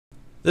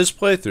This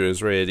playthrough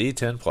is rated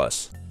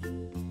E10+.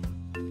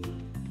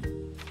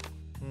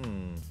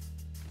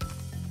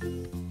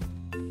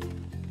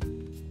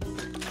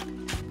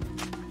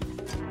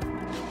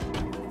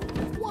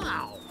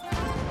 Wow!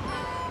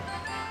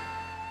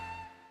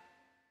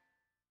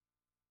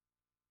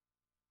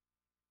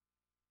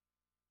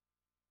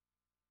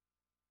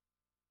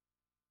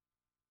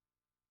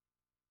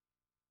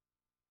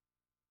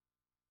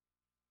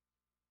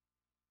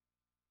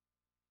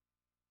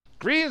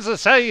 Greetings and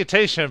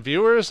salutation,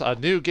 viewers! A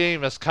new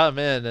game has come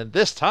in, and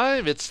this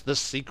time it's The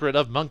Secret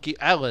of Monkey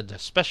Island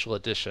Special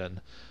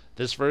Edition.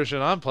 This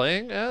version I'm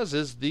playing as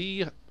is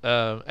the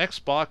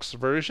Xbox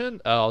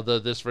version, although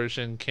this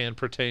version can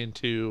pertain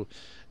to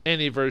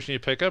any version you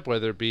pick up,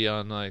 whether it be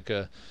on like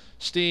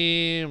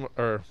Steam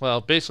or, well,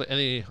 basically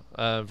any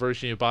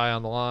version you buy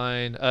on the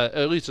line,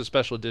 at least a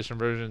special edition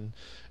version,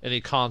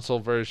 any console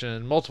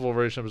version, multiple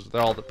versions,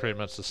 they're all pretty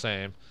much the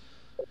same.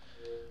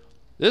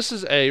 This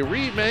is a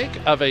remake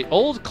of an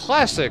old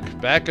classic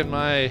back in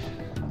my,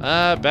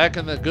 back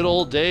in the good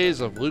old days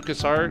of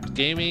Lucasarts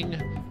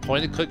gaming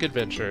point-and-click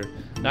adventure.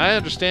 Now I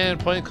understand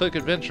point-and-click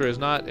adventure is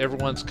not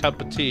everyone's cup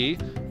of tea.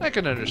 I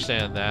can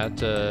understand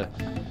that.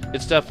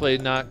 It's definitely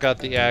not got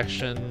the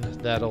action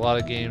that a lot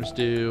of games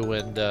do,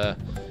 and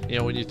you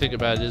know, when you think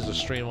about it, it is a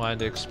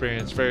streamlined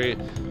experience.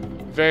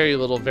 Very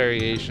little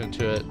variation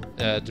to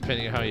it,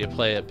 depending on how you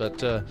play it.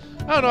 But I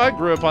don't know, I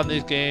grew up on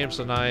these games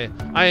and I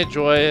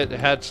enjoy it. It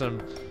had some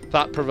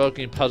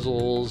thought-provoking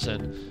puzzles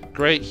and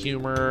great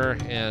humor,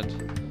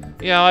 and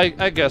yeah,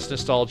 I guess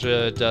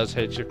nostalgia does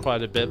hit you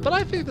quite a bit. But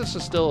I think this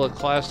is still a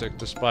classic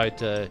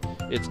despite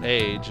its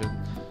age, and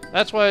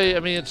that's why, I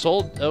mean, it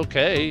sold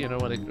okay, you know,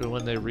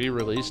 when they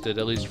re-released it,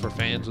 at least for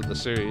fans of the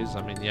series.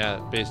 I mean, yeah,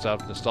 based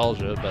off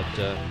nostalgia, but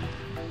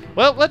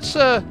well, let's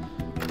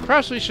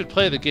perhaps we should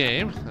play the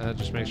game.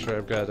 Just make sure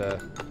I've got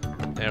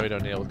yeah, we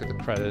don't need to look at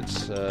the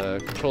credits.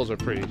 Controls are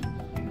pretty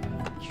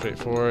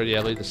straightforward.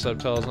 Yeah, leave the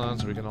subtitles on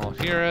so we can all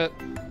hear it.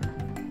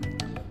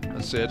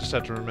 Let's see, I just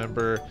have to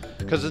remember,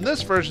 because in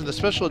this version, the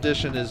special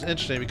edition is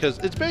interesting because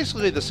it's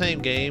basically the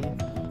same game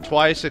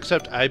twice,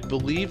 except I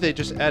believe they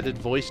just added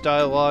voice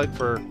dialogue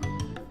for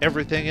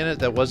everything in it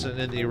that wasn't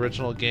in the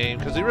original game,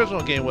 because the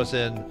original game was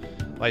in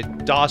like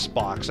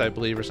DOSBox, I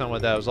believe, or something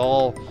like that. It was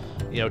all,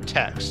 you know,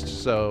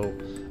 text. So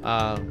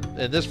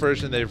in this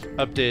version, they've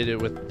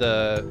updated with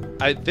the,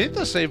 I think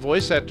the same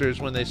voice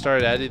actors when they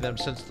started adding them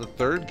since the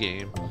third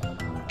game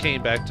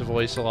came back to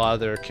voice a lot of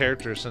their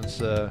characters since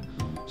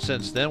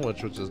then,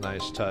 which was a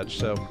nice touch.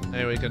 So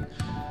anyway, you can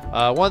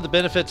one of the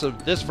benefits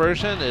of this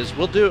version is,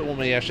 we'll do it when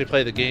we actually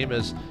play the game,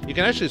 is you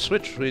can actually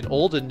switch between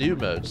old and new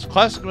modes.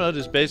 Classic mode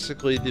is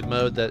basically the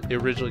mode that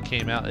originally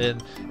came out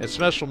in, and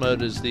special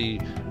mode is the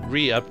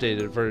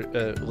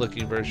re-updated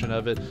looking version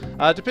of it.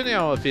 Depending on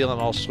how I'm feeling,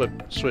 I'll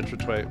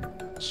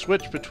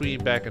switch between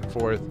back and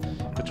forth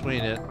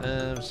between it.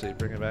 Let's see,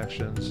 bring up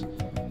actions.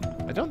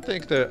 I don't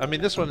think I mean,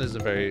 this one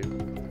isn't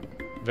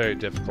very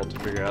difficult to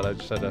figure out. I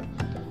just had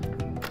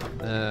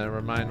to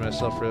remind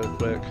myself really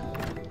quick.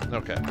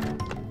 Okay.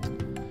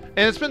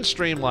 And it's been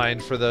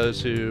streamlined for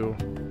those who,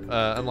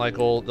 unlike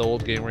the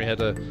old game where you had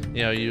to,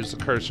 you know, use the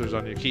cursors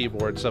on your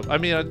keyboard. So, I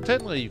mean,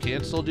 technically you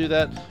can still do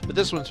that, but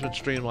this one's been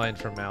streamlined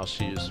for mouse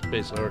use,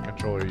 basically, or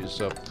controller use.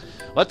 So,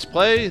 let's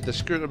play The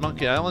Secret of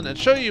Monkey Island and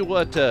show you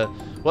what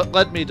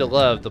led me to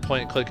love the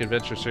point-and-click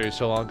adventure series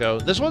so long ago.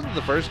 This wasn't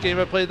the first game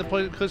I played in the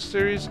point-and-click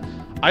series.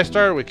 I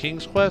started with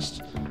King's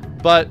Quest,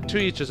 but to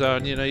each his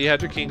own. You know, you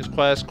had your King's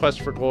Quest,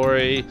 Quest for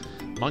Glory,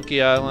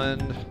 Monkey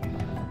Island,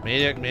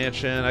 Maniac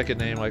Mansion. I could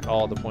name like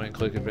all the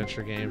point-and-click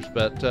adventure games,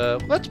 but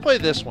let's play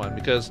this one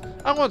because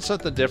I want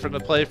something different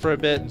to play for a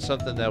bit, and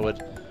something that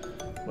would,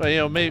 well, you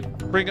know, maybe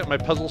bring up my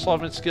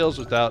puzzle-solving skills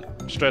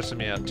without stressing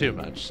me out too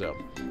much. So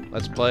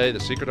let's play The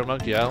Secret of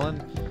Monkey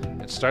Island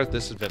and start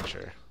this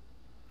adventure.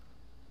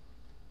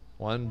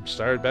 One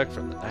started back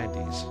from the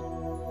 90s.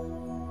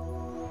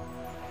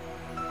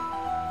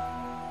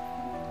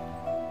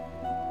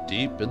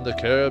 Deep in the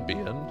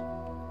Caribbean,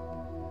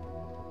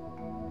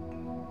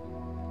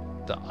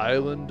 the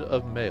island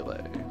of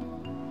Melee.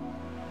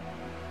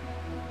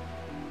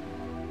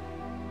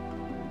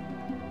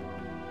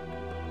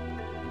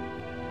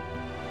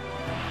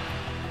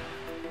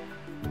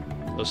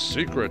 The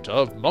Secret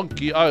of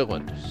Monkey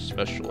Island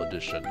Special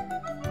Edition.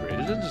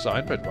 Created and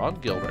designed by Ron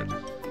Gilbert.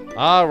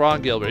 Ah,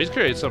 Ron Gilbert. He's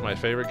created some of my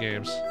favorite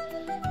games.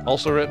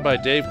 Also written by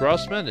Dave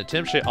Grossman and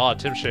Tim Schafer. Ah,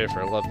 Tim Schafer,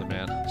 I love the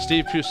man.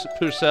 Steve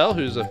Purcell,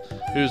 who's of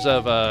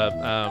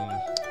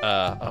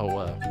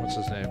what's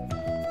his name?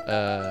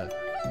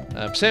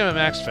 Sam and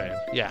Max fame.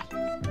 Yeah.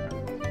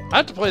 I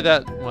have to play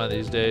that one of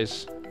these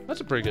days.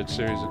 That's a pretty good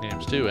series of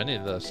games too. Any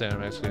of the Sam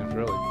and Max games,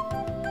 really.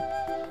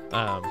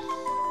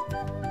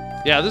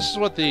 Yeah, this is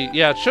what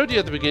it showed you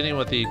at the beginning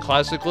what the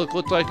classic look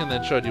looked like, and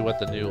then showed you what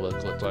the new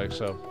look looked like.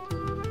 So,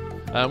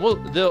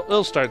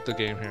 they'll start the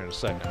game here in a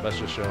second. That's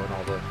just showing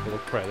all the little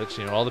credits,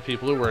 you know, all the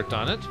people who worked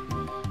on it.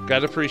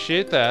 Gotta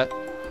appreciate that.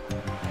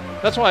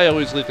 That's why I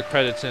always leave the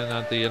credits in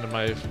at the end of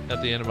my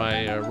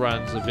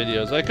runs of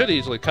videos. I could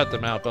easily cut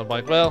them out, but I'm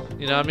like, well,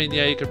 you know, I mean,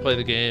 yeah, you could play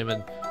the game,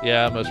 and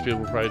yeah, most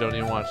people probably don't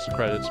even watch the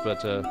credits,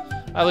 but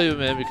I leave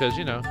them in because,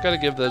 you know, gotta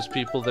give those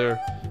people their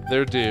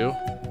due.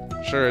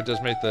 Sure, it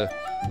does make the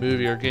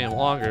movie or game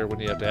longer when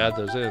you have to add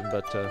those in,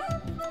 but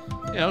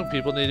you know,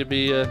 people need to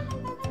be you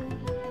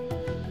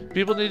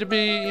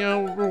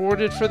know,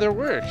 rewarded for their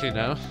work. You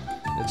know,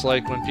 it's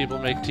like when people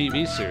make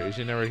TV series,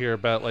 you never hear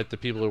about like the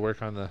people who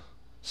work on the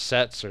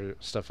sets or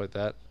stuff like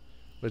that.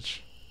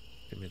 Which,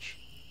 image,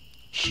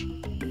 shh,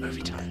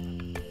 movie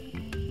time.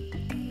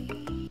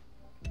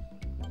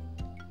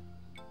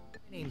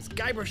 My name's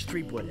Guybrush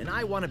Threepwood, and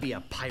I want to be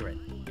a pirate.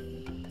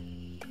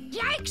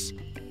 Yikes!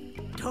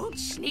 Don't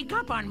sneak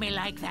up on me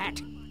like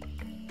that.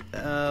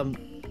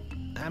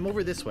 I'm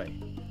over this way.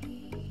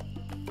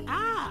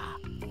 Ah,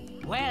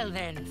 well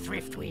then,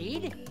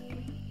 Thriftweed.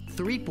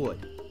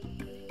 Threepwood.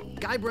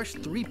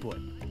 Guybrush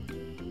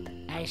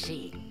Threepwood. I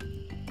see.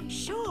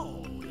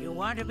 So, you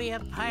want to be a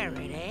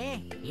pirate, eh?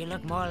 You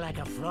look more like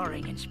a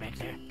flooring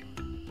inspector.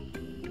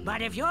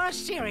 But if you're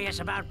serious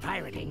about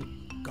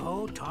pirating,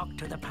 go talk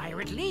to the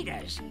pirate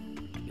leaders.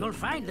 You'll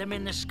find them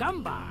in the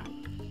scum bar.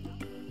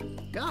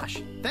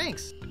 Gosh,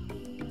 thanks.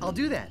 I'll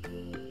do that.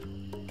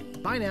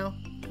 Bye now.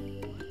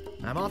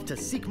 I'm off to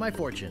seek my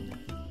fortune.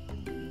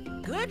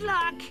 Good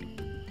luck.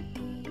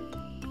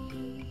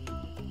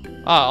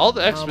 Ah, all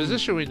the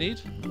exposition we need.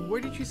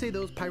 Where did you say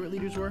those pirate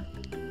leaders were?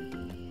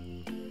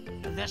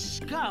 The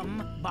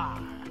scum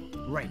bar.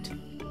 Right.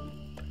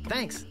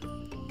 Thanks.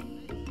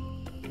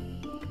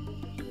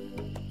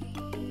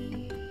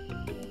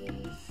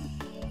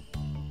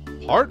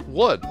 Part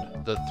 1,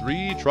 The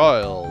 3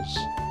 Trials.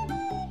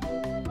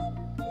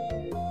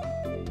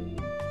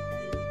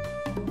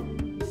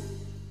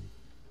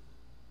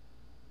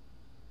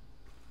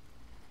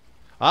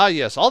 Ah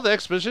yes, all the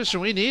exposition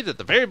we need at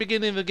the very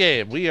beginning of the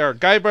game. We are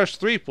Guybrush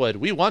Threepwood.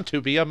 We want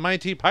to be a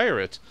mighty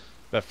pirate.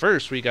 But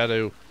first we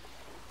gotta,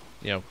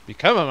 you know,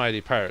 become a mighty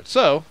pirate.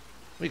 So,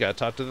 we gotta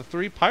talk to the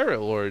 3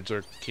 pirate lords,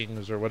 or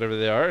kings, or whatever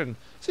they are, and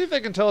see if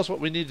they can tell us what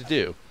we need to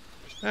do.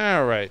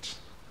 Alright.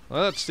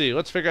 Well, let's see.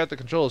 Let's figure out the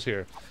controls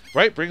here.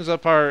 Right brings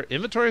up our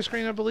inventory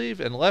screen, I believe,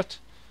 and left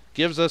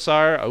gives us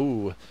our,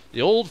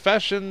 the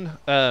old-fashioned,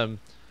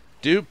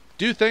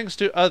 do things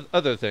to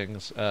other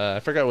things. I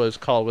forgot what it was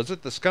called. Was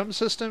it the scum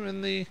system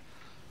in the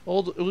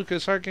old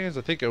Lucasarts games?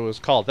 I think it was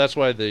called. That's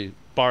why the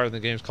bar in the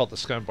game is called the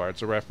scum bar.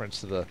 It's a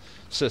reference to the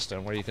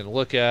system where you can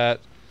look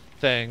at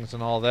things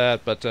and all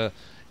that. But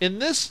in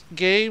this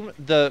game,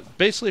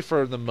 basically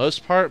for the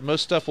most part,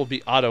 most stuff will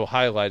be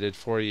auto-highlighted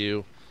for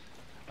you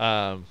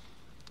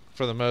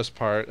for the most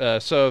part.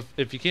 So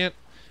if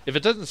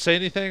it doesn't say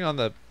anything on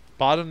the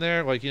bottom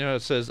there, like, you know,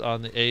 it says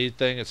on the A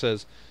thing, it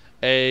says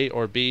A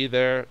or B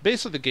there.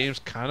 Basically, the game's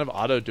kind of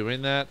auto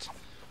doing that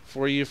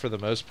for you for the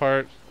most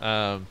part.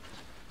 So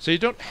you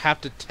don't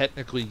have to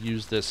technically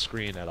use this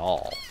screen at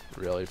all,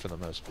 really, for the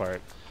most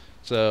part.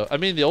 So, I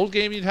mean, the old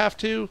game you'd have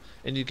to,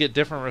 and you'd get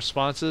different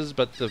responses,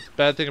 but the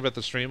bad thing about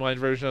the streamlined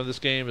version of this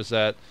game is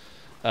that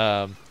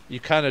you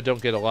kind of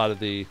don't get a lot of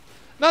the...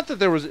 Not that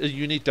there was a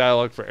unique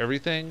dialogue for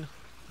everything,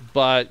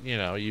 but, you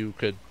know, you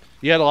had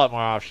a lot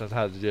more options on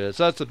how to do it.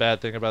 So that's the bad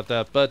thing about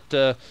that. But,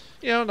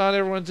 you know, not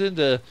everyone's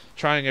into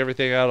trying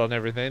everything out on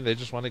everything. They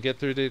just want to get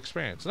through the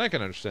experience. And I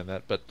can understand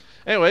that. But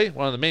anyway,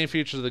 one of the main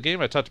features of the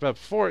game I talked about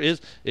before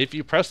is if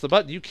you press the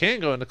button, you can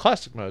go into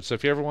classic mode. So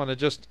if you ever want to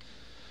just,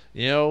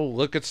 you know,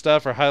 look at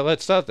stuff or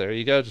highlight stuff, there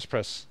you go. Just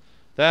press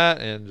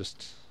that and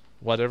just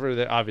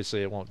whatever.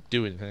 Obviously, it won't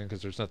do anything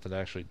because there's nothing to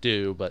actually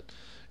do. But,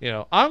 you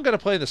know, I'm going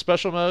to play the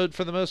special mode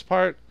for the most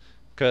part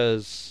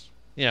because,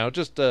 you know,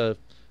 just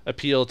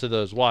appeal to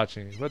those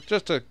watching. But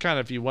just to kind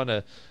of, if you want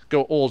to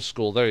go old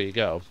school, there you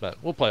go. But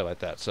we'll play like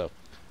that. So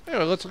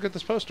anyway, let's look at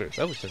this poster.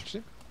 That looks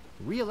interesting.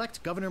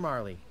 Re-elect Governor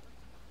Marley.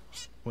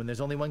 When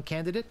there's only one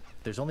candidate,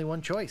 there's only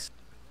one choice.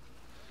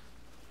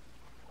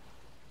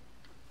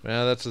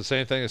 Well, that's the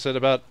same thing I said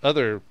about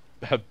other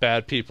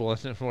bad people in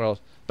the world.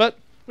 But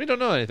we don't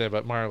know anything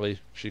about Marley.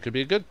 She could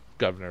be a good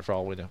governor for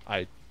all we know.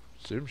 I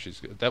assume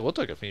she's good. That looked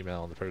like a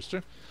female on the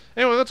poster.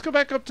 Anyway, let's go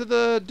back up to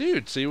the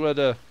dude. See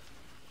what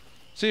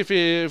see if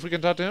we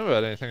can talk to him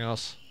about anything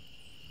else.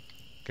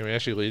 Can we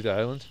actually leave the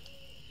island?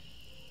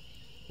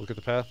 Look at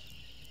the path.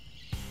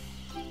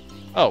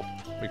 Oh,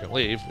 we can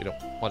leave. We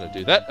don't want to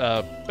do that.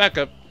 Back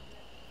up.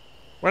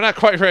 We're not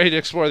quite ready to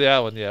explore the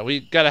island yet. We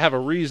got to have a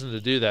reason to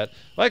do that.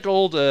 Like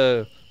old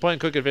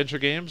point-and-click adventure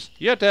games,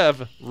 you have to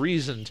have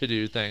reason to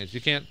do things.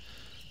 You can't...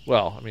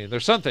 Well, I mean,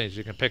 there's some things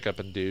you can pick up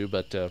and do,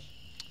 but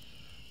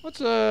let's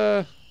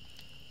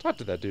talk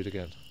to that dude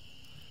again.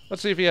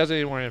 Let's see if he has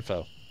any more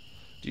info.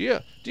 Do you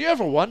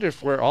ever wonder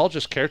if we're all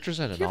just characters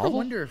in a novel? Do you ever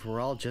wonder if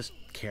we're all just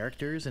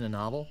characters in a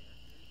novel?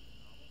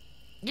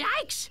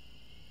 Yikes!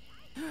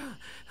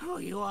 Oh,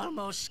 you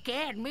almost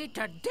scared me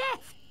to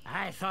death.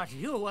 I thought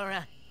you were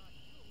a...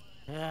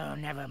 Oh,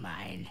 never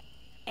mind.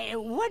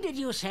 What did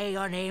you say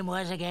your name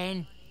was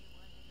again?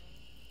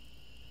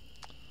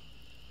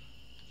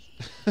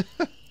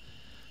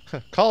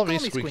 Call me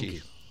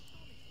Squeaky.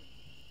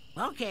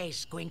 Okay,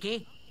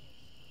 Squinky.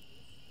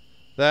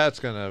 That's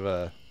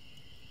gonna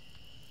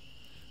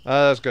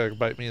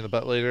bite me in the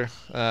butt later.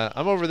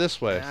 I'm over this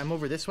way. I'm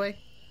over this way.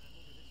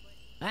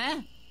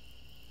 Huh?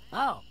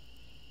 Oh,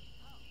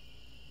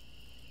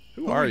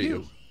 Who are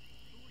you?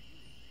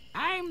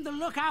 I'm the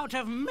lookout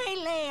of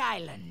Melee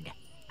Island.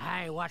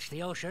 I watch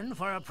the ocean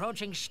for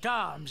approaching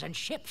storms and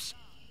ships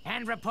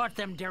and report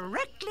them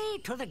directly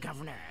to the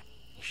governor.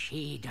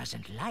 She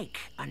doesn't like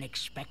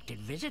unexpected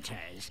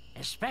visitors,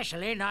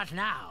 especially not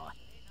now.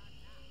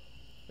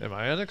 Am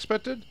I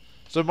unexpected?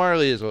 So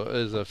Marley is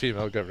a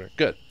female governor.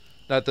 Good.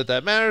 Not that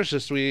that matters,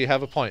 just we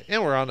have a point.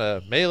 And we're on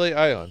a Melee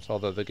Island,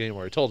 although the game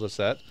already told us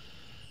that.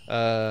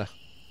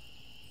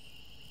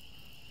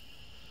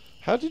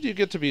 How did you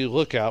get to be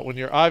lookout when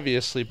you're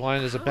obviously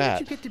blind as a bat? How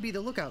did you get to be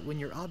the lookout when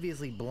you're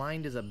obviously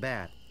blind as a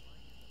bat?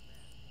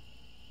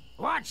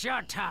 Watch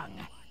your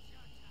tongue.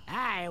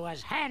 I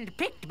was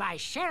handpicked by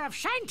Sheriff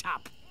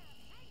Shinetop.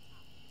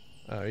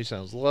 Oh, he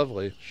sounds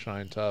lovely,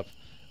 Shinetop.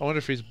 I wonder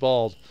if he's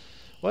bald.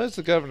 Why is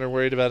the governor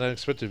worried about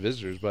unexpected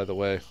visitors, by the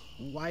way?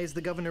 Why is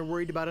the governor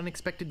worried about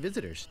unexpected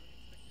visitors?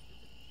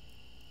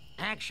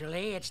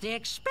 Actually, it's the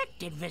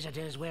expected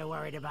visitors we're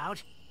worried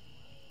about.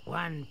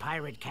 One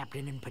pirate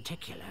captain in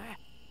particular.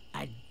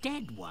 A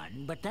dead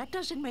one, but that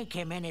doesn't make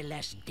him any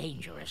less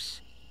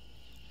dangerous.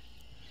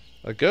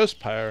 A ghost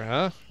pirate,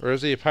 huh? Or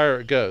is he a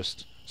pirate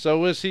ghost? So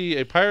was he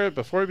a pirate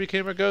before he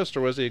became a ghost,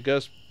 or was he a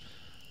ghost?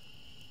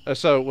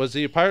 So was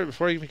he a pirate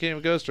before he became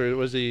a ghost, or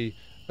was he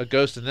a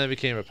ghost and then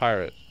became a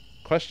pirate?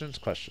 Questions.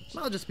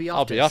 I'll just be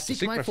off to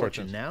seek my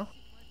fortune now.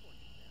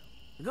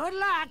 Good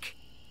luck.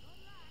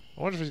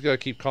 I wonder if he's going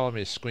to keep calling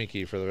me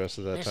Squinky for the rest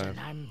of that Listen, time.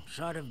 I'm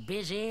sort of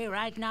busy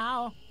right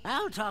now.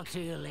 I'll talk to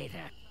you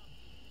later.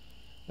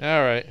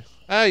 All right.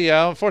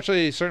 Yeah,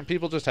 unfortunately, certain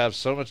people just have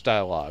so much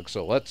dialogue,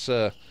 so let's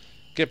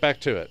get back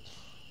to it.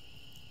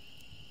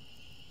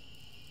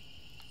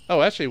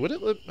 Oh, actually, would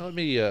it let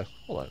me,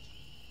 hold on.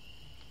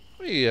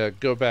 Let me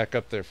go back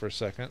up there for a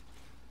second.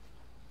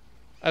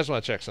 I just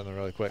want to check something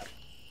really quick.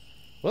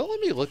 Well,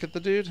 let me look at the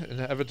dude and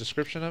have a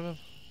description of him.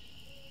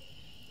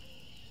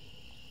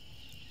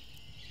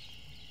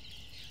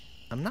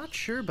 I'm not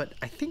sure, but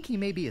I think he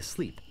may be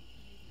asleep.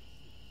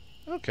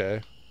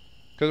 Okay.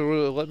 Because it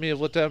would let me have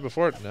looked at it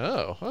before?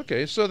 No.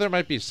 Okay, so there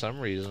might be some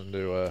reason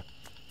to,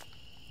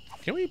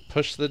 Can we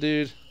push the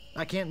dude?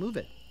 I can't move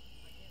it.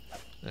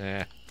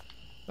 Eh.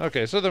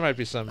 Okay, so there might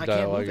be some I can't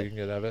dialogue move you it. can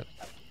get out of it.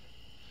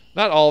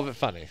 Not all of it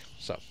funny.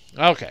 So,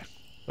 okay.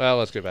 Well,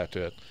 let's get back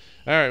to it.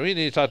 Alright, we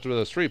need to talk to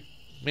those 3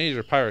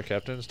 major pirate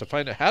captains to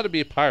find out how to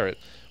be a pirate.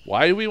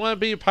 Why do we want to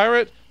be a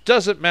pirate?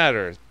 Doesn't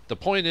matter. The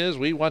point is,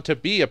 we want to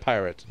be a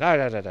pirate.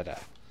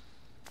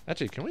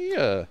 Actually, can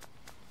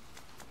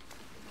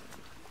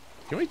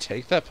we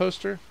take that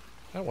poster?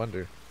 I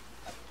wonder.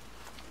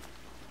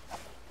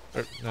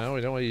 No,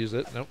 we don't want to use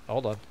it. Nope,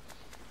 hold on.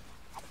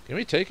 Can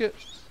we take it?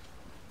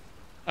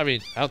 I mean,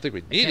 I don't think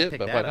we need it,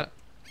 but why not?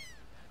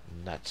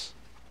 Nuts.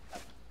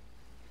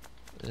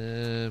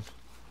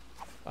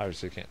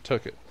 Obviously can't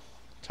talk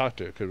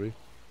to it, could we?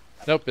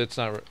 Nope, it's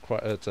not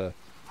required. It's a...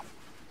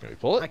 Can we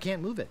pull it? I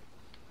can't move it.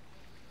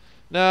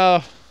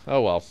 No.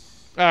 Oh well.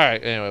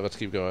 Alright, anyway, let's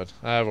keep going.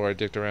 I've already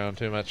dicked around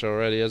too much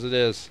already as it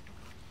is.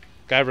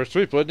 Guybrush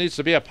Threepwood needs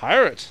to be a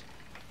pirate.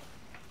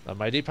 A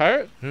mighty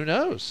pirate? Who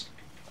knows?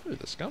 Ooh,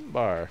 the scum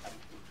bar.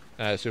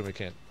 I assume we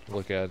can't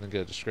look at it and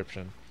get a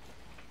description.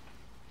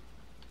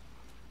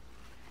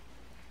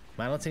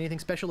 I don't see anything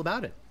special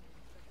about it.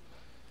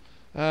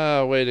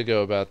 Way to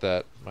go about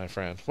that, my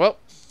friend. Well,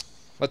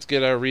 let's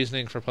get our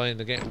reasoning for playing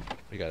the game.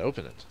 We gotta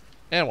open it.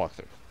 And walk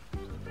through.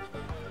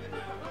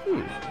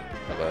 Ooh.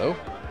 Hello.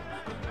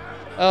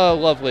 Oh,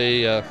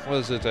 lovely. What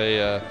is it?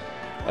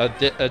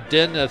 A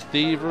den of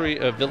thievery,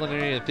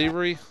 villainy and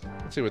thievery.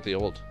 Let's see what the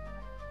old.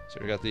 So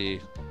we got the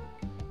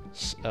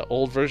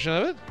old version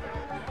of it.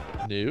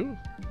 New,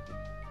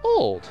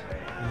 old,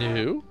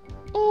 new,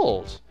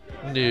 old,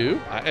 new.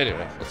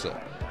 Anyway, let's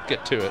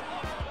get to it.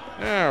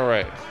 All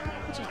right.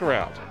 Let's look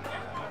around.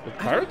 With I don't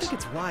pirates? think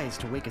it's wise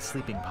to wake a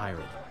sleeping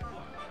pirate.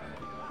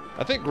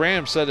 I think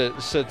Graham said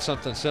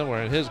something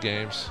similar in his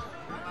games.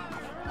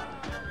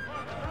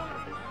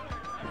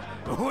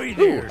 Ahoy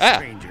there, Ooh,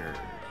 stranger.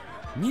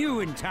 New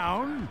in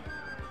town?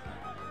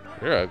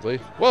 You're ugly.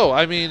 Whoa,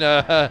 I mean,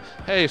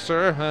 hey,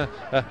 sir.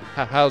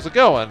 How's it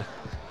going?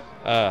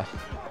 My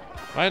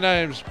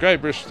name's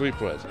Guybrush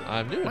Threepwood.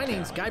 I'm new in My town.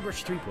 name's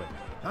Guybrush Threepwood.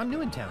 I'm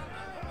new in town.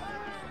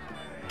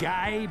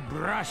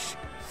 Guybrush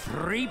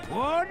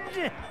Threepwood?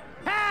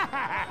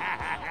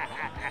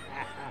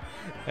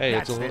 Hey,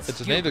 That's it's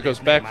the a name that stupidest goes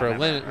back name for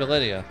I've ever-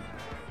 millennia.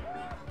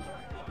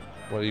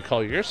 What do you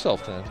call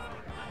yourself then?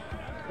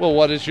 Well,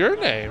 what is your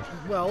name?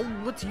 Well,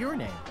 what's your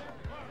name?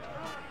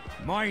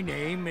 My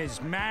name is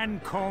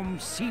Mancomb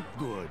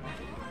Seepgood.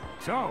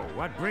 So,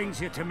 what brings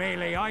you to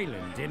Melee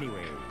Island,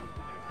 anyway?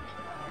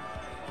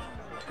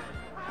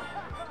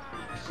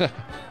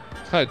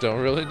 I don't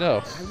really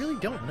know. I really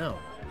don't know.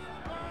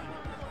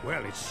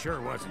 Well, it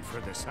sure wasn't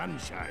for the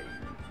sunshine.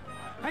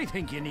 I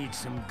think you need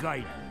some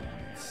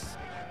guidance.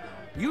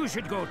 You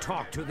should go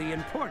talk to the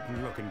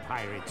important-looking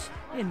pirates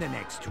in the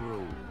next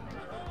room.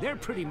 They're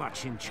pretty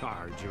much in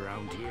charge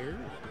around here.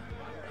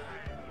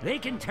 They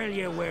can tell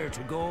you where to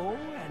go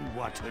and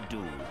what to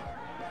do.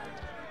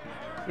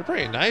 You're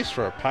pretty nice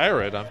for a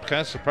pirate. I'm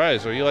kind of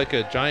surprised. Are you like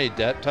a Johnny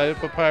Depp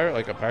type of pirate,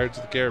 like a Pirates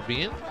of the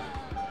Caribbean?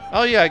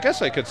 Oh yeah, I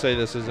guess I could say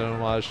this is an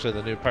homage to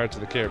the new Pirates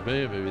of the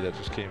Caribbean movie that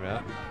just came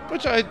out,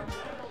 which I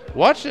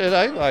watched it.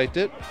 I liked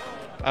it.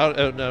 I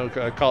don't know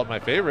I call it my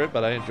favorite,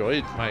 but I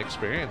enjoyed my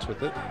experience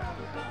with it.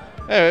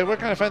 Anyway, where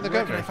can I find the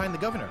governor? Where can I find the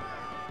governor?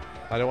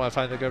 I don't want to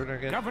find the governor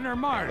again. Governor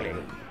Marley.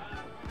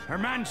 Her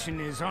mansion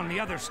is on the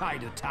other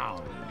side of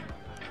town.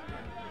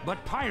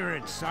 But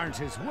pirates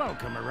aren't as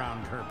welcome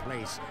around her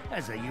place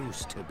as they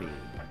used to be.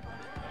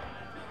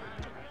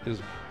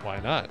 Why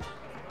not?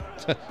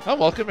 I'm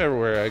welcome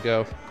everywhere I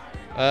go.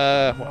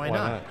 Why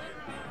not?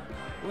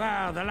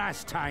 Well, the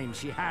last time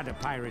she had a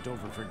pirate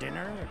over for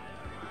dinner,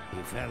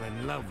 he fell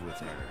in love with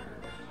her.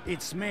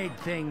 It's made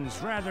things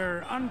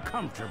rather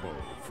uncomfortable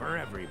for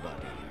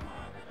everybody.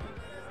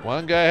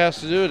 One guy has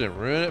to do it and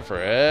ruin it for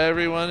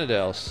everyone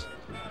else.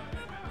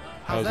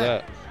 How's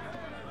that?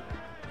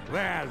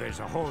 Well, there's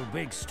a whole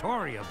big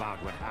story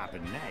about what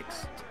happened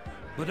next.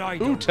 But I Ooh,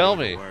 don't tell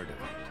read me. a word of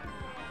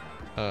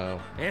it.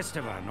 Oh.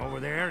 Esteban over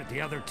there at the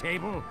other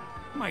table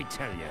might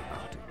tell you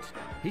about it.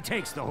 He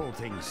takes the whole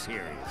thing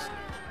seriously.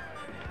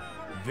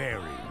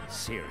 Very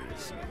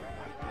seriously.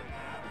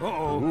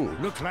 Uh-oh, Ooh.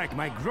 looks like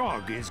my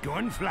grog is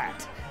going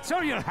flat,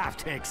 so you'll have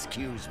to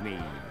excuse me.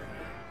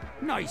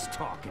 Nice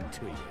talking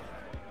to you.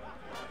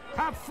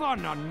 Have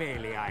fun on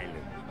Melee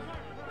Island.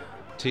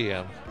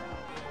 TM.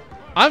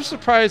 I'm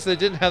surprised they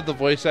didn't have the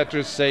voice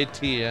actors say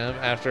TM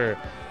after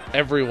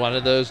every one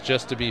of those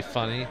just to be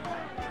funny.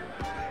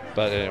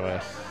 But anyway.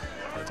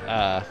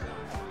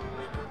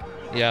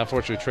 Yeah,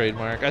 unfortunately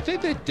trademark. I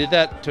think they did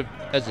that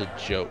as a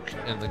joke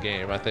in the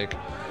game, I think.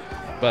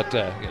 But, you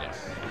know.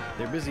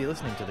 They're busy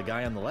listening to the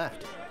guy on the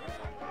left.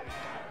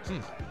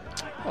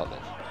 Well then.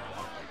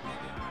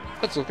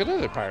 Let's look at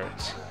other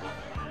pirates.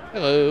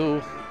 Hello.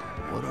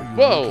 What are you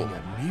Whoa. looking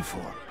at me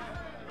for?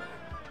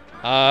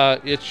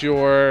 It's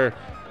your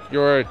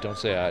don't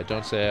say I,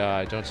 don't say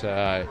I, don't say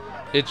I.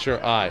 It's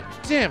your eye.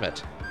 Damn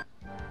it.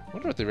 I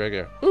wonder what the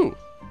regular. Ooh.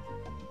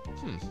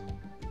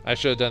 I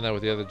should have done that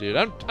with the other dude.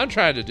 I'm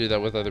trying to do that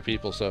with other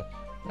people, so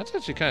that's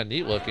actually kind of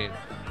neat looking.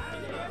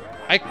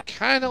 I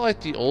kind of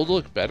like the old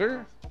look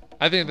better.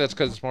 I think that's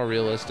because it's more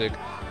realistic.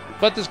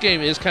 But this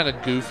game is kind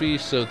of goofy,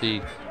 so the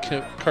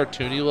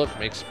cartoony look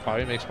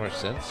probably makes more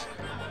sense.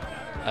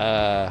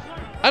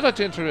 I'd like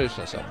to introduce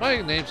myself.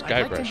 My name's I'd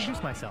like to Guybrush.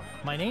 introduce myself.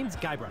 My name's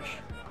Guybrush.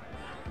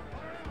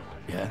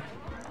 Yeah?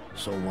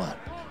 So what?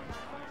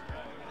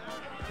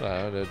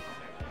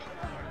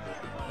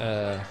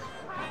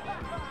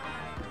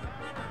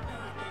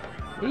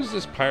 Who's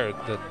this pirate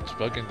that's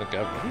bugging the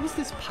governor? Who's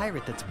this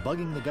pirate that's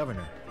bugging the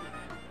governor?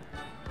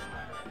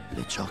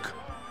 LeChuck.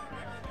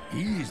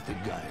 He's the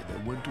guy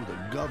that went to the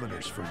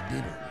governor's for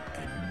dinner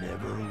and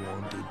never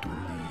wanted to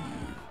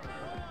leave.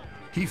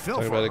 He fell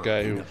Talking for about her a guy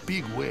in who- a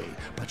big way,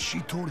 but she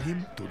told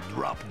him to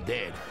drop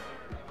dead.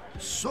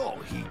 So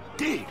he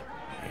did,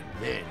 and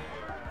then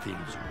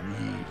things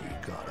really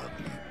got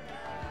ugly.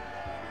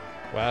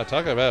 Wow,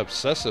 talking about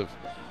obsessive.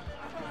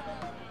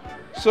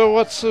 So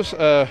what's this,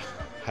 how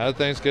did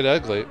things get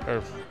ugly?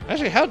 Or,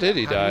 actually, how did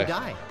he How die? did he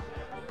die?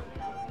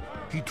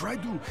 He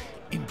tried to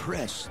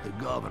impress the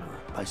governor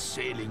by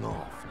sailing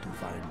off to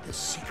find the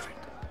secret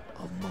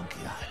of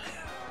Monkey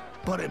Island.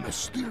 But a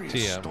mysterious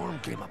TM. storm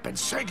came up and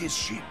sank his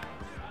ship,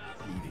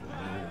 leaving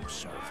no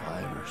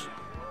survivors.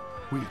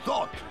 We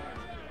thought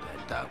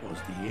that was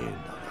the end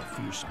of the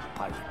fearsome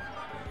pirate,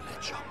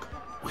 LeChuck.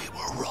 We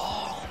were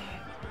wrong.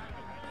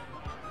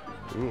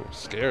 Ooh,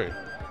 scary.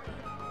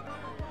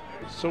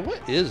 So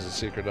what is the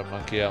secret of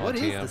Monkey Island, What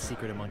is TM? the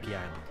secret of Monkey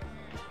Island?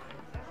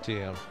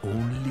 TM.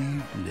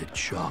 Only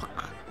LeChuck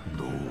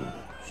knows.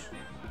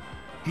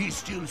 He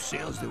still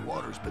sails the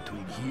waters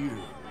between here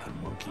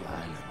and Monkey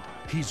Island.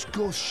 His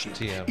ghost ship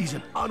TM. is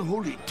an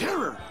unholy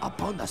terror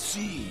upon the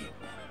sea.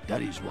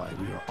 That is why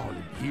we are all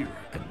in here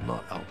and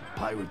not out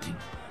pirating.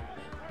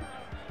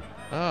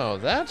 Oh,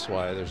 that's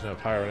why there's no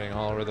pirating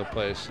all over the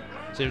place.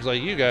 Seems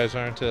like you guys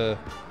aren't,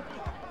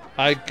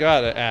 I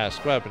gotta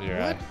ask, what happened to your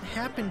What eye?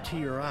 happened to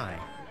your eye?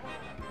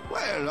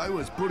 Well, I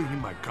was putting in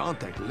my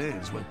contact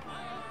lens when...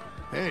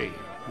 Hey,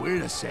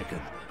 wait a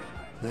second.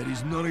 That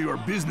is none of your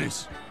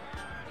business.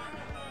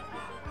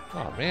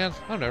 Oh man,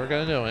 I'm never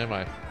gonna know, am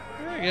I?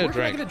 I get a Where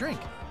can I drink. get a drink?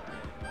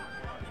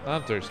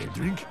 I'm thirsty. A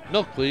drink?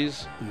 Milk,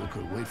 please. You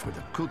could wait for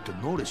the cook to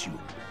notice you.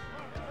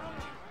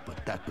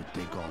 But that would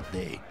take all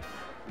day.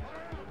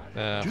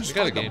 We Just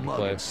got a find the game to mug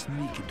play. and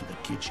sneak into the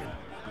kitchen.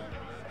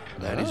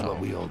 That is Oh. what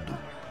we all do.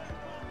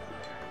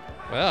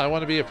 Well, I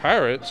want to be a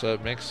pirate, so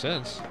it makes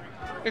sense.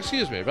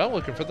 Excuse me, but I'm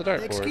looking for the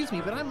dartboard. Excuse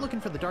me, but I'm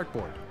looking for the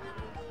dartboard.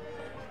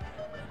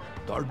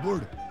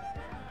 Dartboard?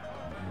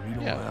 We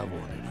don't Yeah. have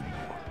one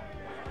anymore.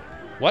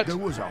 What? There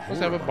was a What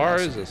type of horrible bar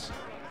is accident. this?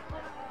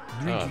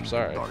 Drinking I'm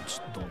sorry. and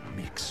darts don't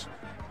mix.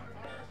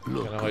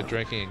 Look, Kind of like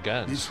drinking and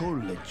guns. this whole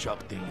LeChuck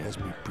thing has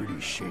me pretty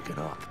shaken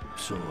up.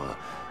 So,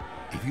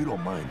 if you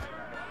don't mind.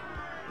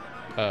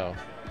 Oh.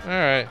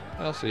 Alright.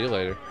 I'll see you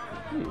later.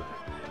 Ooh.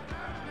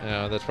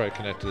 No, that's probably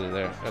connected to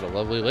there. Got a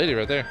lovely lady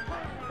right there.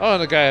 Oh,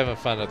 and the guy having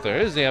fun up there.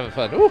 Isn't he having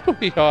fun? Ooh,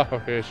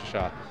 oh, here's a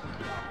shot.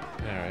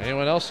 Alright,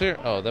 anyone else here?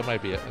 Oh, that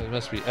might be it. It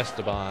must be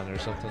Esteban or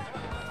something.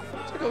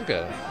 Let's take a look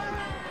at him.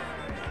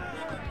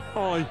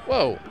 Hi.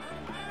 Whoa.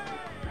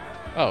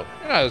 Oh,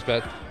 you're not as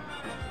bad.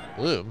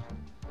 Bloom.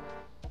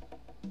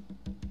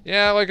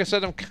 Yeah, like I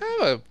said, I'm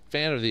kind of a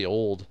fan of the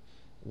old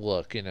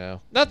look, you know.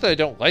 Not that I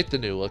don't like the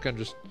new look, I'm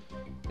just,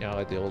 you know, I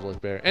like the old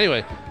look better.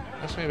 Anyway,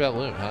 ask me about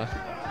Loom, huh?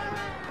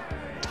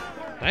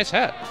 Nice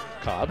hat,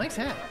 Cobb. Nice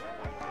hat.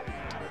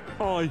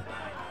 Hi.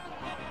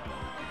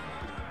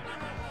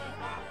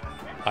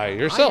 Hi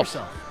yourself.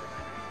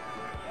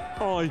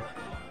 Hi.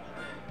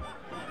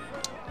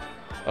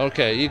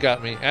 Okay, you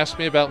got me. Ask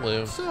me about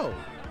Loom. So,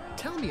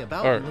 tell me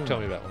about Or Loom. tell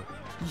me about Loom.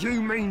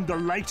 You mean the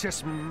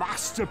latest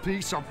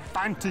masterpiece of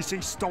fantasy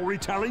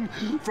storytelling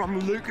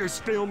from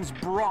Lucasfilm's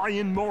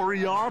Brian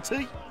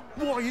Moriarty?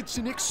 Why, it's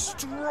an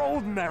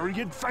extraordinary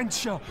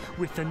adventure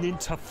with an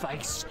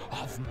interface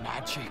of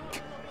magic.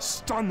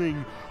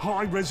 Stunning,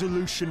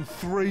 high-resolution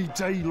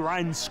 3D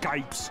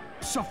landscapes,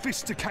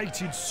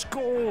 sophisticated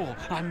score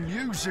and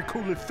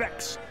musical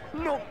effects,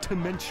 not to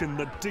mention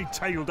the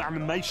detailed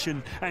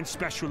animation and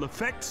special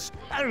effects,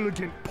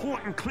 elegant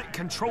point-and-click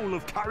control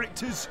of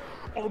characters,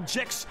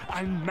 objects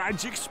and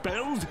magic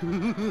spells.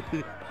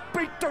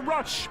 Beat the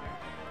rush!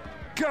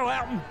 Go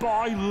out and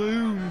buy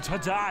Loom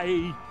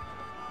today!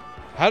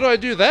 How do I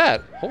do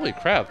that? Holy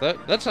crap,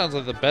 that sounds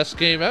like the best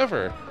game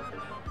ever.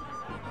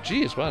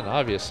 Jeez, what an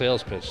obvious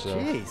sales pitch, though.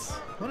 Jeez,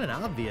 what an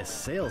obvious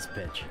sales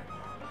pitch.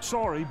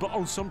 Sorry, but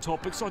on some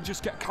topics I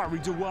just get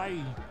carried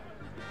away.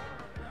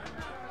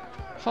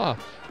 Huh.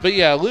 But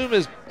yeah, Loom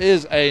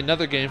is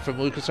another game from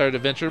LucasArts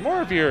Adventure.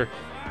 More of your,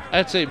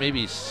 I'd say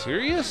maybe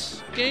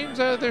serious games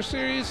out of their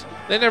series.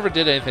 They never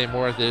did anything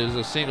more. It was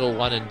a single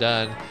one and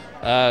done.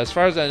 As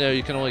far as I know,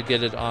 you can only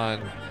get it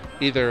on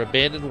either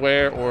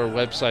abandonware or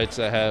websites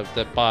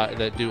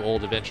that do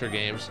old adventure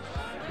games.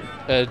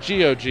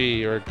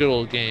 GOG or Good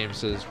Old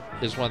Games is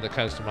one that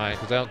comes to mind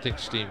because I don't think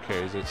Steam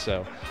carries it.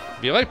 So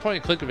if you like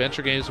point-and-click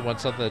adventure games and want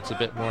something that's a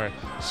bit more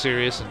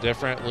serious and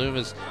different, Loom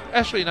is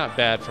actually not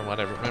bad from what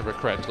I remember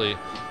correctly,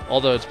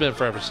 although it's been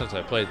forever since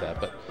I played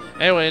that. But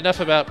anyway, enough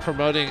about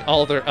promoting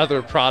all their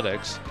other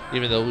products,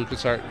 even though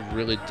LucasArts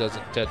really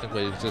doesn't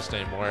technically exist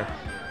anymore.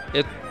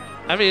 It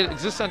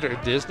exists under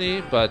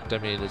Disney, but I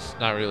mean, it's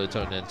not really its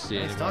own entity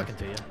Nice anymore. talking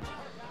to you.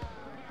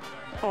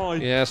 Hi.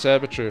 Yeah,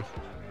 sad but true.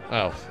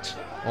 Oh,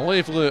 only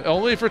if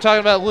we're talking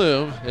about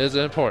Loom is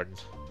it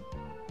important.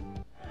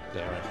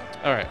 Yeah, right.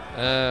 All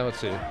right. Let's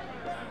see.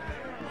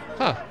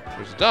 Huh?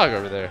 There's a dog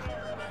over there.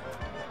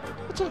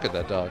 Let's look at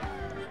that dog.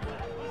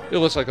 It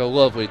looks like a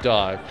lovely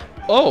dog.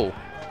 Oh.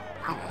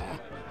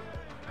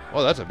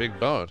 Oh, that's a big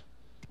bone.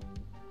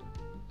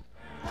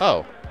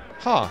 Oh.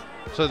 Huh.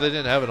 So they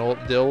didn't have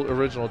the old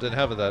original didn't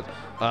have that.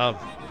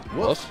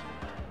 Wolf.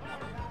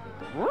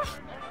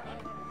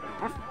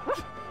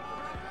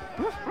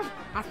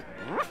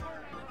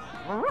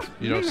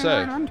 You don't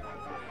say.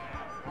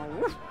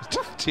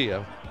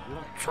 TM.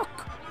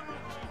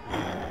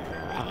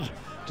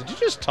 Did you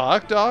just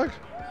talk, dog?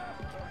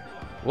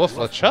 Wolf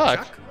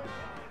LeChuck?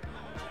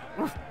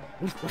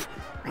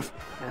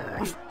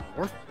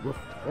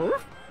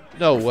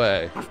 No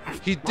way.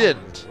 He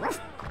didn't.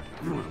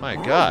 My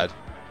God.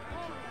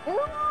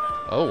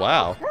 Oh,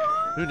 wow.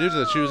 Who knew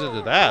that she was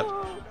into that?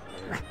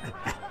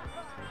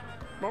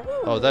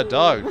 Oh, that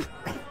dog.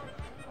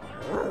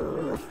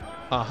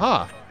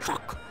 Uh-huh.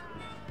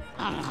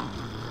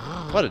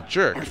 What a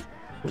jerk.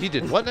 He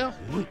did what now?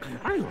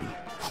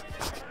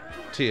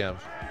 TM.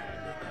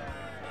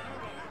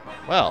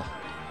 Well,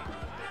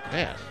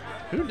 man,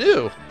 who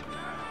knew?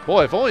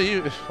 Boy, if only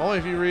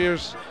a few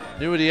readers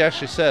knew what he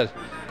actually said,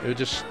 it would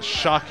just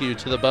shock you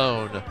to the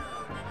bone.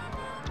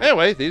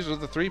 Anyway, these are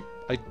the three,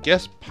 I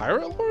guess,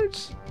 pirate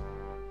lords?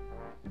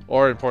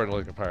 Or important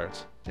looking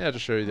pirates. Yeah,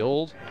 just show you the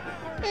old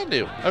and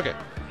new. Okay.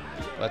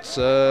 Let's,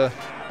 I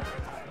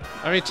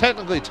mean,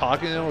 technically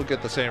talking to them will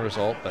get the same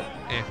result, but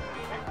eh.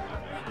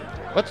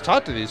 Let's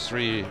talk to these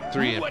three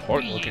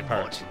important looking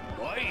pirates.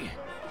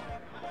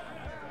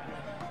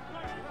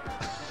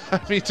 I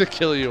mean to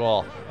kill you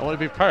all. I want to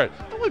be a pirate.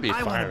 I want to be a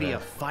fireman. I want to be a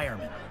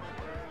fireman.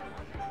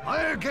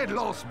 I'll get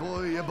lost,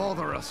 boy. You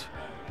bother us.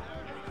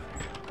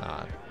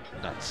 Ah,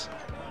 nuts.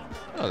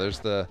 Oh, there's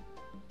the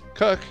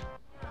cook.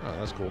 Oh,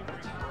 that's cool.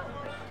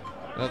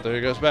 Oh, there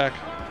he goes back.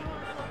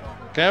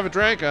 Can I have a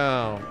drink?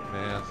 Oh,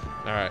 man.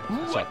 All right.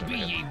 What be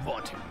ye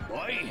wanting,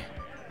 boy?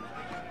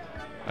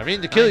 I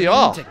mean to kill you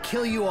all. To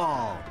kill you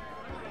all.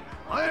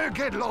 I'll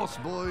get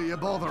lost, boy. You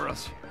bother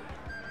us.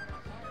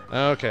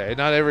 Okay,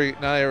 not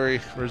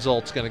every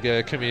result's gonna get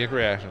a comedic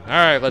reaction. All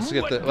right, let's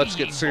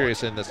get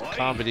serious in this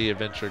comedy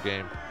adventure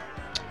game.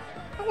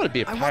 I want to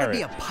be a pirate. I want to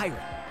be a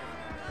pirate.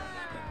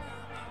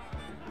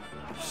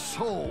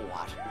 So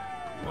what?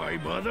 Why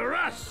bother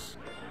us?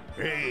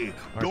 Hey,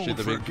 Aren't you don't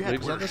the big forget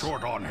wigs on we're this?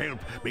 short on help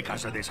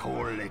because of this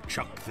whole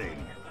LeChuck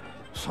thing.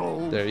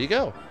 There you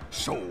go.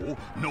 So,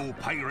 no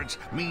pirates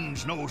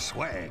means no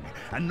swag,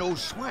 and no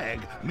swag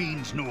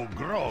means no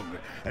grog,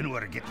 and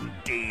we're getting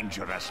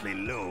dangerously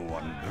low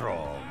on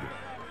grog.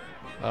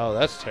 Oh,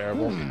 that's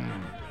terrible. Do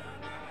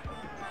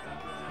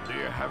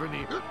you have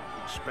any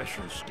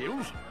special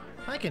skills?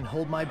 I can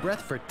hold my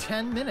breath for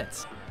 10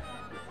 minutes.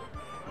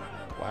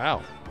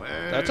 Wow.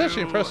 That's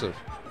actually impressive.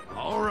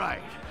 All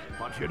right,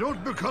 but you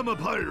don't become a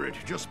pirate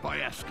just by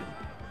asking.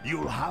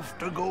 You'll have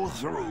to go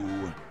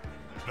through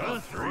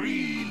the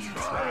 3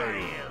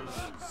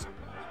 trials.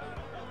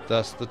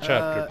 That's the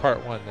chapter,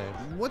 part 1 name.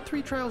 What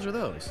 3 trials are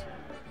those?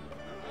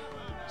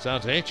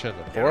 Sounds ancient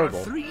and There are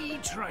horrible. 3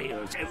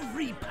 trials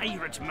every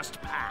pirate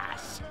must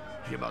pass.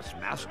 You must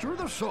master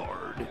the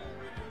sword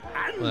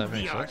And That the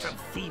makes art sense.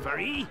 of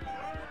thievery.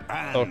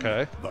 and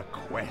Okay. the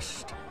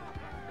quest.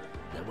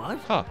 The what?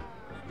 Huh.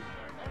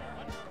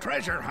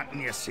 Treasure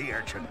hunting, you sea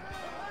urchin.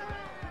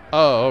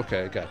 Oh,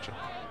 okay, gotcha.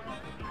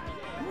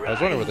 I was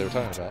wondering what they were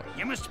talking about.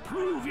 You must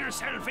prove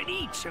yourself in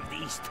each of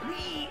these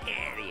 3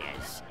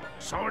 areas.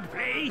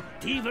 Swordplay,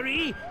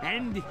 thievery,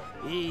 and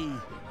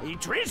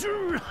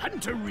treasure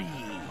huntery.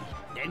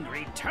 Then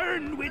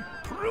return with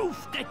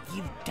proof that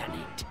you've done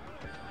it.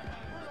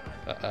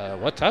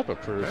 What type of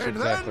proof And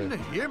exactly?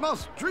 then you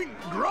must drink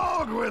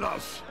grog with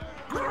us.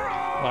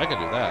 Grog! Well, I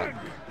can do that.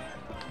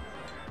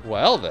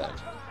 Well then.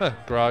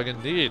 Grog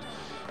indeed.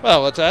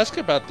 Well, let's ask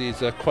about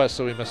these quests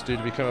that we must do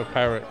to become a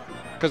pirate.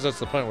 Because that's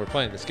the point we're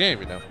playing this game,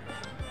 you know.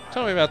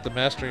 Tell me about the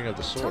mastering of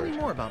the Tell sword. me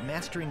more about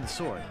mastering the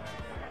sword.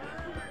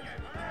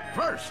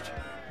 First,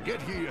 get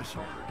ye a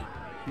sword.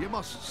 You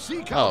must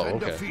seek out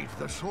and okay. defeat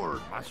the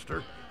sword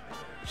master.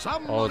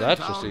 Someone Oh, that's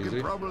in just town easy.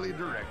 can probably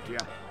direct you.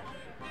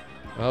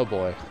 Oh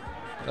boy.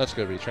 That's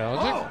going to be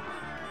challenging. Oh,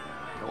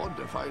 you want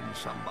to find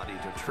somebody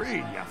to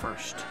train you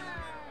first.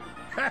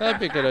 That'd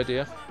be a good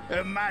idea.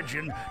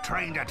 Imagine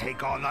trying to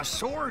take on the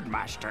sword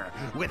master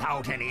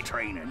without any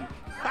training.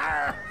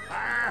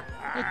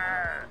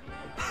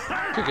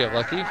 Could get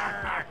lucky.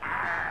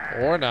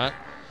 Or not.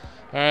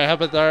 Alright, how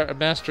about our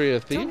mastery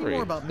of Tell thievery? me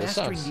more about That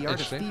mastering sounds the art of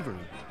interesting. thievery.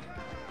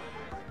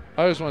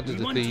 I always wanted We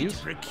to wanted thieve.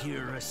 to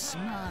procure a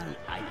small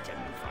item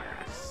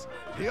for us.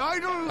 The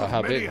idol of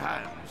how many big?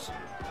 hands.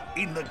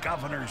 In the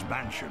governor's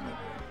mansion.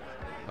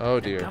 Oh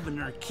The dear.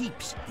 governor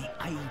keeps the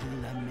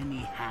idol of many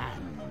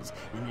hands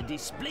in a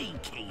display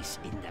case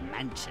in the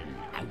mansion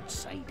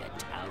outside of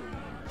town.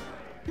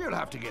 You'll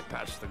have to get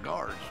past the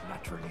guards,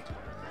 naturally.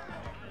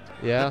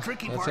 Yeah, The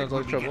tricky that part sounds will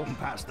like be trouble. getting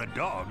past the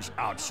dogs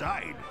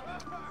outside.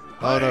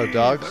 Oh no,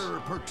 dogs? They're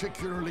a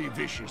particularly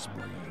vicious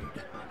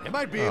breed. You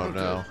might be Oh, able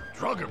no. to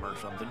drug them or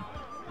something.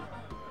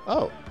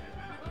 Oh.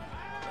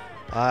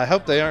 I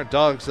hope they aren't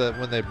dogs that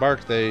when they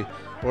bark they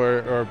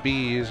or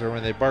bees, or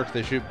when they bark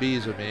they shoot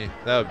bees at me.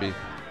 That'd be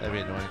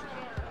annoying.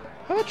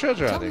 How about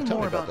treasure Tell hunting? me Tell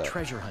more me about about that.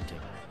 treasure hunting.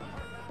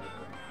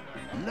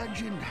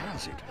 Legend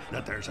has it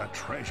that there's a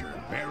treasure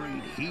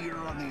buried here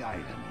on the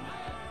island.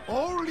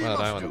 All you Well,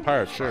 must now on do the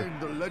pirates, is sure.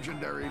 find the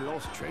legendary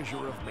lost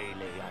treasure of Melee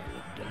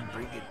Island and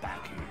bring it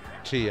back here.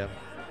 TM.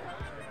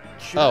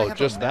 Should Oh, I have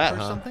just a map that, or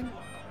huh? something?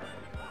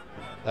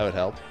 That would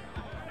help.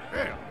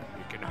 Well,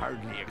 you can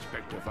hardly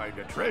expect to find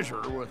a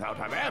treasure without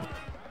a map.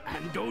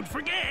 And don't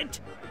forget,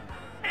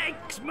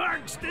 X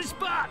marks the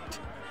spot.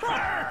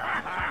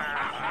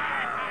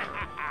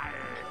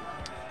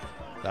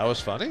 That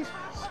was funny?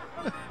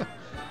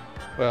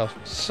 Well,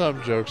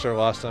 some jokes are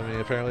lost on me,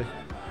 apparently.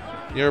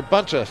 You're a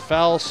bunch of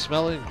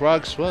foul-smelling,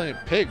 grog-swilling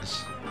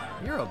pigs.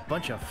 You're a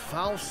bunch of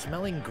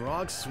foul-smelling,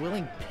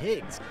 grog-swilling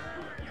pigs.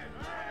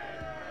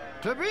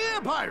 To be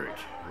a pirate,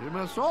 you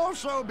must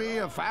also be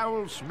a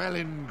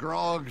foul-smelling,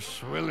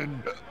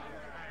 grog-swilling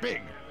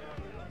pig.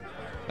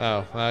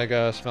 Oh, I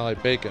gotta smell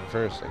like bacon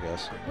first, I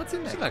guess. What's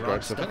in that Isn't that grog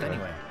grog stuff stuff anyway?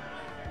 anyway?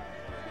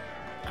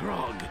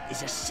 Grog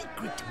is a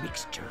secret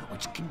mixture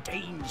which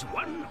contains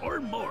one or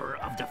more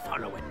of the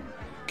following: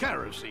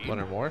 Kerosene, One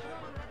or more?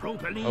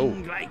 propylene Oh.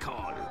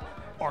 glycol,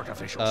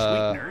 artificial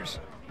Uh, sweeteners,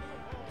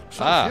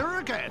 ah.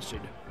 sulfuric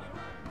acid,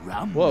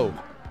 rum, Whoa.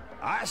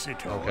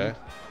 acetone, Okay.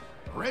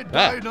 red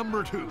Ah. dye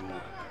number 2,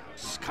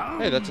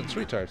 scum, Hey, that's in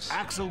Sweet Tarts.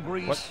 axle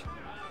grease, What?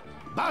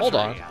 battery Hold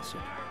on. acid.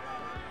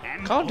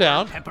 and Calm or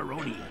down.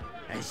 pepperoni.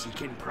 As you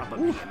can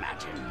probably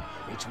imagine,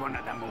 it's one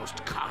of the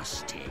most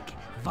caustic,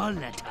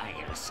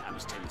 volatile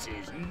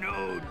substances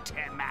known to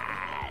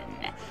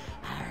man.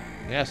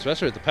 Yeah,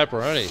 especially with the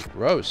pepperoni.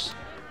 Gross.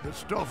 The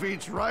stuff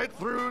eats right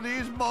through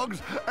these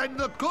mugs, and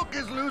the cook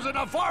is losing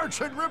a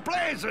fortune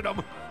replacing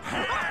them.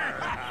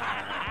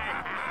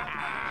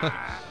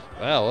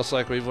 Well, looks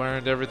like we've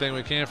learned everything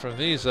we can from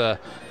these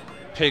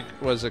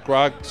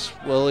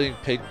grog-swilling,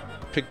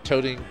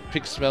 pig-toting,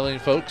 pig-smelling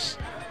folks.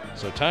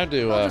 So time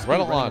to I'll just run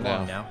be along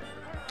running now.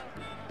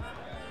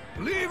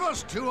 Leave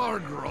us to our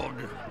grog.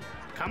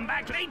 Come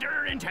back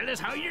later and tell us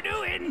how you're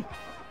doing.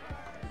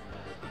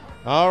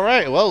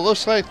 Alright, well, it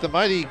looks like the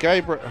mighty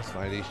Guybrush...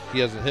 Mighty, he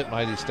hasn't hit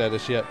mighty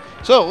status yet.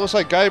 So, it looks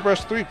like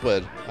Guybrush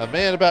Threepwood, a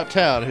man about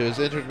town who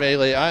has entered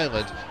Melee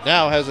Island,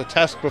 now has a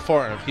task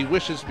before him. He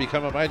wishes to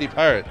become a mighty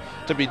pirate.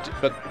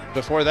 But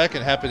before that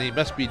can happen, he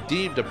must be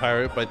deemed a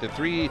pirate by the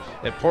 3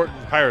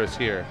 important pirates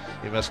here.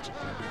 He must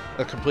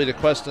complete a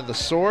quest in the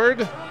Sword,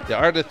 the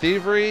Art of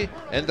Thievery,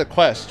 and the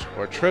Quest,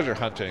 or treasure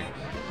hunting.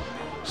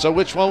 So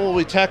which one will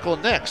we tackle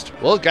next?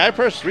 Will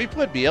Guybrush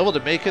Threepwood be able to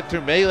make it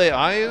through Melee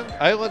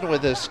Island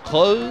with his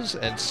clothes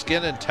and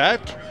skin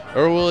intact?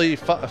 Or will he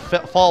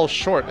fall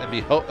short and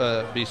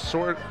be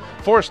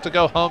forced to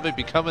go home and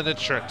become an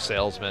insurance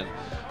salesman?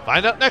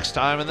 Find out next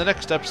time in the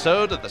next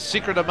episode of The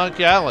Secret of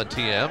Monkey Island,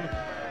 TM.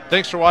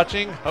 Thanks for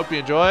watching, hope you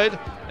enjoyed,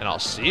 and I'll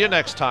see you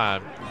next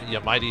time, you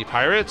mighty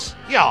pirates.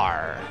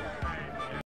 Yar!